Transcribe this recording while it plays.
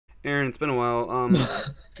Aaron, it's been a while.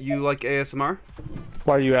 You like ASMR?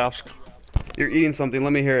 Why do you ask? You're eating something.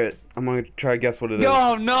 Let me hear it. I'm gonna try to guess what it is.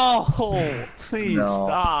 No, no! Please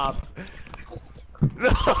stop.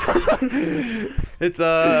 It's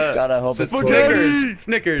God, I hope it's Snickers.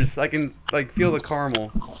 Snickers. I can like feel the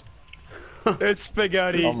caramel. It's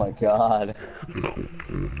spaghetti. Oh my god.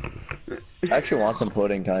 I actually want some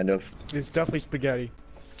pudding, kind of. It's definitely spaghetti.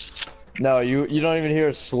 No, you don't even hear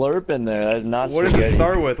a slurp in there. That's not What spaghetti. does it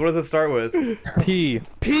start with? What does it start with? P.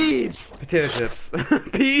 Peas! Potato chips.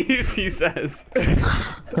 Peas, he says.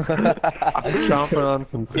 I'm chomping on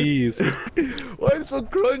some peas. Why is it so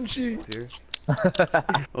crunchy? Dear.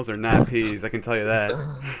 Those are not peas, I can tell you that.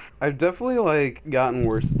 I've definitely like gotten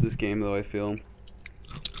worse at this game though, I feel.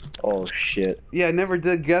 Oh shit. Yeah, I never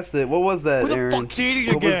did guess it. What was that, Who the Aaron? fuck's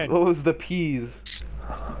eating again? What was the peas?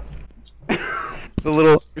 The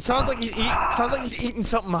little... It sounds like he's eating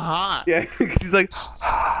something hot. Yeah, he's like...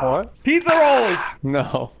 What? Pizza rolls!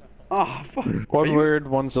 No. Oh, fuck. One word,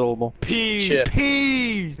 one syllable. Peas! Chip.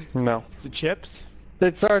 Peas! No. Is it chips?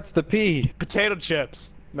 It starts the P. Potato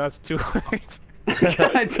chips. That's 2 words.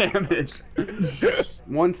 God damn it.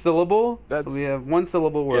 One syllable? That's- So we have one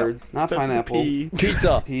syllable words. Not Starts with a pineapple. P.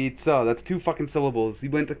 Pizza. Pizza. That's 2 fucking syllables.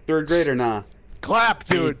 You went to 3rd grade or nah? Clap,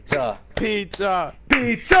 dude. Pizza. Pizza.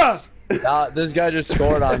 Pizza! This guy just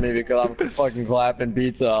scored on me because I'm fucking clapping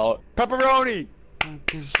pizza out. Pepperoni.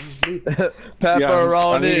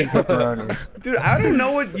 Pepperoni. Pepperonis. Dude, I don't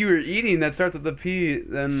know what you were eating that starts with the P,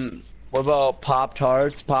 then... What about Pop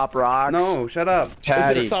Tarts, Pop Rocks? No, shut up.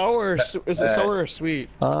 Patty. Is it sour? Is it sour or sweet?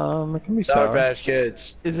 It can be Sour sour. Patch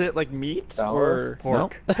Kids. Is it like meat Sour? or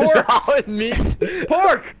Pork. Pork. Meat.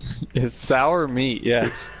 Pork! It's sour meat,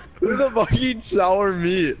 yes. Who's the fucking sour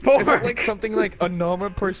meat? Pork! is it like something like a normal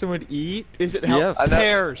person would eat? Is it Yes.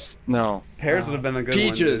 pears? No. Pears would have been a good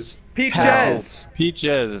Peaches. one. Peaches! Pals.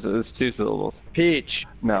 Peaches is 2 syllables. Peach.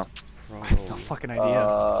 No. I have no fucking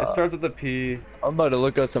idea. It starts with a P. I'm about to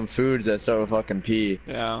look up some foods that start with fucking P.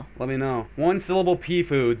 Yeah. Let me know. 1 syllable P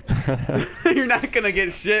foods. You're not gonna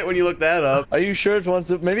get shit when you look that up. Are you sure it's one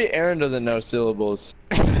syllable? Maybe Aaron doesn't know syllables.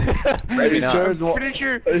 Maybe not. I'm pretty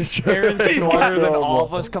sure Are you sure Aaron's it's one smarter than syllable? all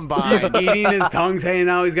of us He's combined. eating, his tongue's hanging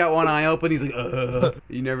out, he's got one eye open, he's like,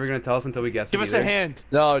 You never gonna tell us until we guess it Give us a either. hint.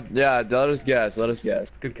 No, yeah, let us guess. Let us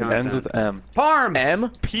guess. Good It content. ends with M. Parm!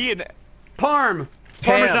 M? P and Parm!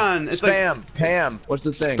 Pam. Parmesan! It's Spam. Pam. What's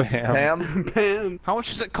the thing? Spam. Pam? like Pam. how much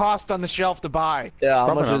does it cost on the shelf to buy? Yeah, how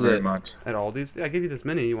Probably much not is very it? much. At Aldi's? Yeah, I gave you this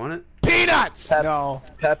mini, you want it? Peanuts! Pep- No.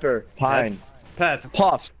 Pepper. Pine. Pets.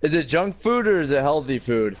 Puff. Is it junk food or is it healthy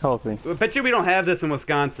food? Healthy. I bet you we don't have this in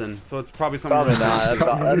Wisconsin, so it's probably something. Probably not.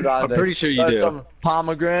 That's I'm pretty sure you do. Some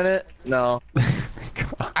pomegranate? No.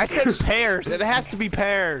 I said pears. It has to be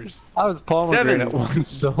pears. I was pomegranate Devin. one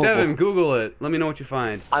syllable. Devin, Google it. Let me know what you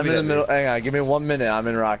find. I'm Tweet in the at me. middle. Hang on, give me 1 minute. I'm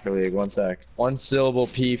in Rocket League. 1 sec. 1 syllable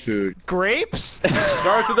P food. Grapes?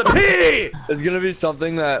 Starts with a P! It's gonna be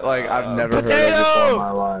something that like I've never heard of Potato! before in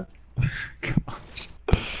my life.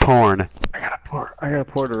 Corn. I gotta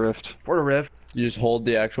pour the rift. Porter Rift. You just hold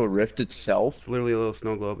the actual rift itself. It's literally a little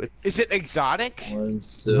snow globe. Is it exotic? 1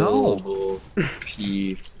 syllable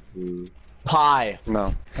P food. Pie.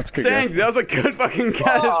 No. That's a good Dang, guess. that was a good fucking guess.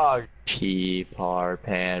 Dog. P par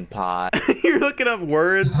pan pie. You're looking up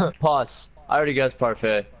words. Pus. I already guessed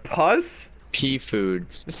parfait. Puss? P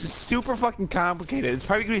foods. This is super fucking complicated. It's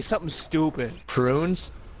probably gonna be something stupid.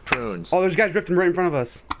 Prunes. Prunes. Oh, there's guys drifting right in front of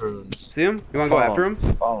us. Prunes. See him? You wanna go after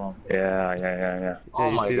him? Oh, Yeah. oh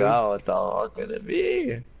you my see them? god, what the fuck could it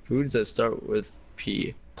be? Foods that start with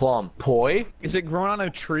P. Plum. Poi. Is it grown on a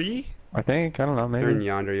tree? I think, I don't know, They're in maybe.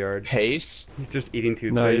 yonder yard. Pace. He's just eating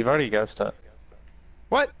toothpaste. No, you've already guessed it.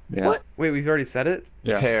 What? Yeah. What? Wait, we've already said it?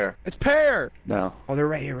 Yeah. Pear. It's pear. No. Oh, they're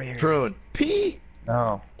right here, right here. Prune. P.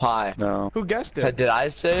 No. Pie. No. Who guessed it? Did I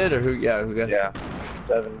say it or who? Yeah, who guessed it?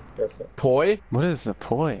 Devin guessed it. Poi. What is the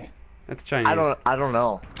poi? That's Chinese. I don't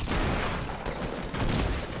know.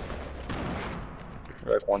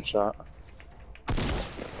 Like 1 shot.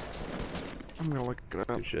 I'm gonna look it up.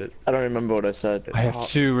 Good shit. I don't remember what I said. I have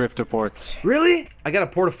 2 rift reports. Really? I got a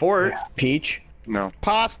port of fort. Peach. No.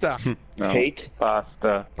 Pasta. No. Pate.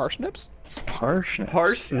 Pasta. Parsnips? Parsnips.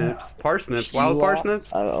 Parsnips. Parsnips. Wild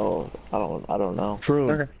parsnips? I don't know. Prune.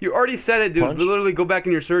 Okay. You already said it, dude. Punch? Literally go back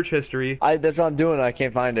in your search history. That's what I'm doing. I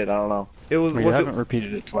can't find it. I don't know. It was, We was haven't it,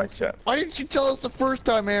 repeated it twice yet. Why didn't you tell us the first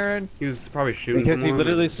time, Aaron? he was probably shooting Because he someone.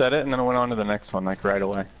 literally said it and then I went on to the next one, like right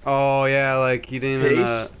away. Oh, yeah, like he didn't even,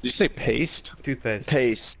 Pace. Did you say paste? toothpaste.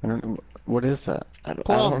 Pace. I don't, what is that? I don't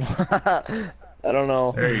Plum. know. I don't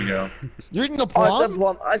know. There you go. You're eating a Oh, I said plum?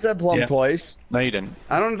 plum. I said plum Yeah. twice. No, you didn't.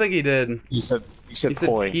 I don't think he did. You said He said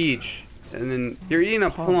poi. peach. And then you're eating a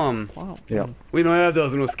plum. Wow. Yep. We don't have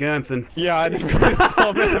those in Wisconsin. Yeah, I never had a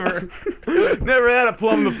plum ever. Never had a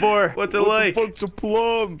plum before. What's it like? What the fuck's a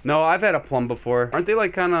plum? No, I've had a plum before. Aren't they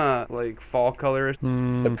like kind of like fall colors?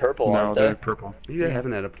 They're purple, no, aren't they're they? purple. You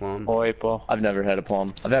haven't had a plum. Oh, April. I've never had a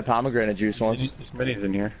plum. I've had pomegranate juice once. There's minis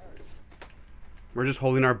in here. We're just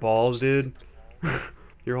holding our balls, dude.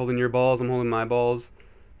 You're holding your balls, I'm holding my balls.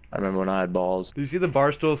 I remember when I had balls. Do you see the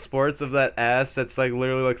Barstool Sports of that ass that's like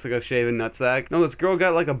literally looks like a shaven nutsack? No, this girl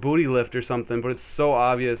got like a booty lift or something, but it's so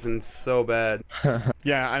obvious and so bad.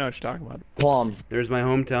 Yeah, I know what you're talking about. Plum. There's my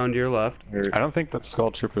hometown to your left. I don't think that's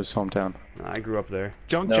Skull Trooper's hometown. I grew up there.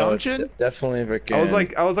 Junk No, it's Junction? definitely freaking.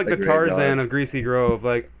 I was like the Great Tarzan dog. of Greasy Grove.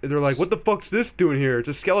 Like they're like, what the fuck's this doing here? It's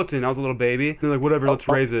a skeleton. I was a little baby. And they're like, whatever, let's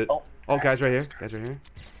raise it. Oh, guys right here. Guys right here.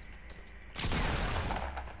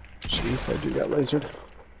 Jeez, I do got lasered.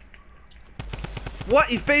 What?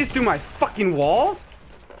 He phased through my fucking wall?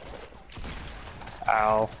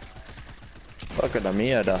 Ow. Fucking a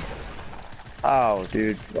mierda. Ow,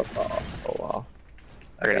 dude. Oh wow.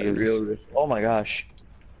 I gotta use this. Oh my gosh.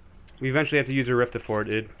 We eventually have to use a rift to fort,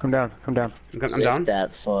 dude. Come down, come down. I'm down.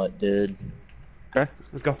 That foot, dude. Okay.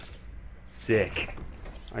 Let's go. Sick.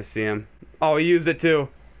 I see him. Oh, he used it too.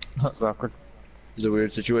 This is awkward. It's a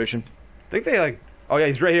weird situation. I think they like. Oh yeah,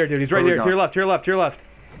 he's right here, dude. He's right Where are we here. To your left. To your left. To your left.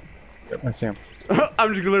 Yep, I see him.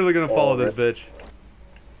 I'm just literally gonna follow this bitch.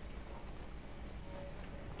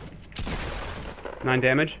 9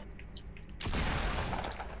 damage.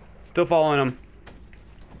 Still following him.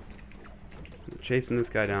 Chasing this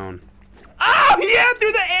guy down. Oh yeah,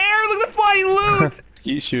 through the air! Look at the flying loot!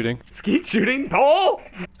 Skeet shooting. Skeet shooting? Pole!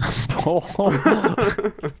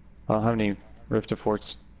 I don't have any Rift of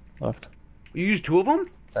Forts left. You used 2 of them?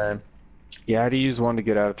 Yeah, I had to use one to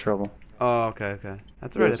get out of trouble. Oh, okay, okay.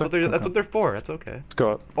 That's alright. Yeah, That's what they're for. That's okay. Let's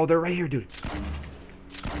go up. Oh, they're right here, dude.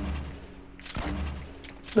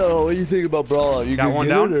 No, what do you think about Brawl? You Got one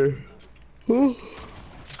down?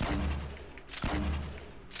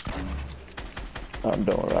 I'm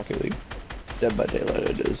done with Rocket League. Dead by Daylight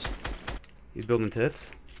it is. He's building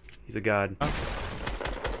tits. He's a god.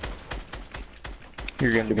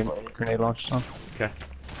 You're gonna get grenade launched on. Okay.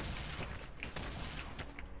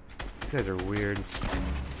 These guys are weird.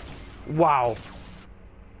 Wow.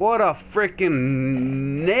 What a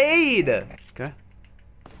freaking nade! Okay.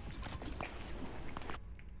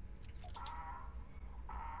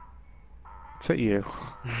 It's at you.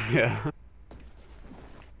 Yeah.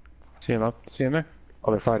 See him up? See him there? Oh,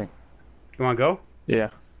 they're fighting. You wanna go? Yeah.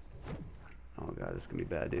 Oh god, this is gonna be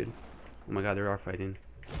bad, dude. Oh my god, they are fighting.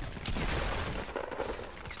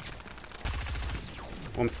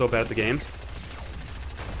 Oh, I'm so bad at the game.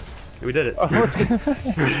 Yeah, we did it.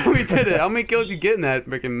 We did it. How many kills you get in that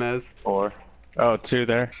freaking mess? 4. Oh, 2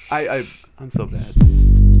 there. I'm so bad.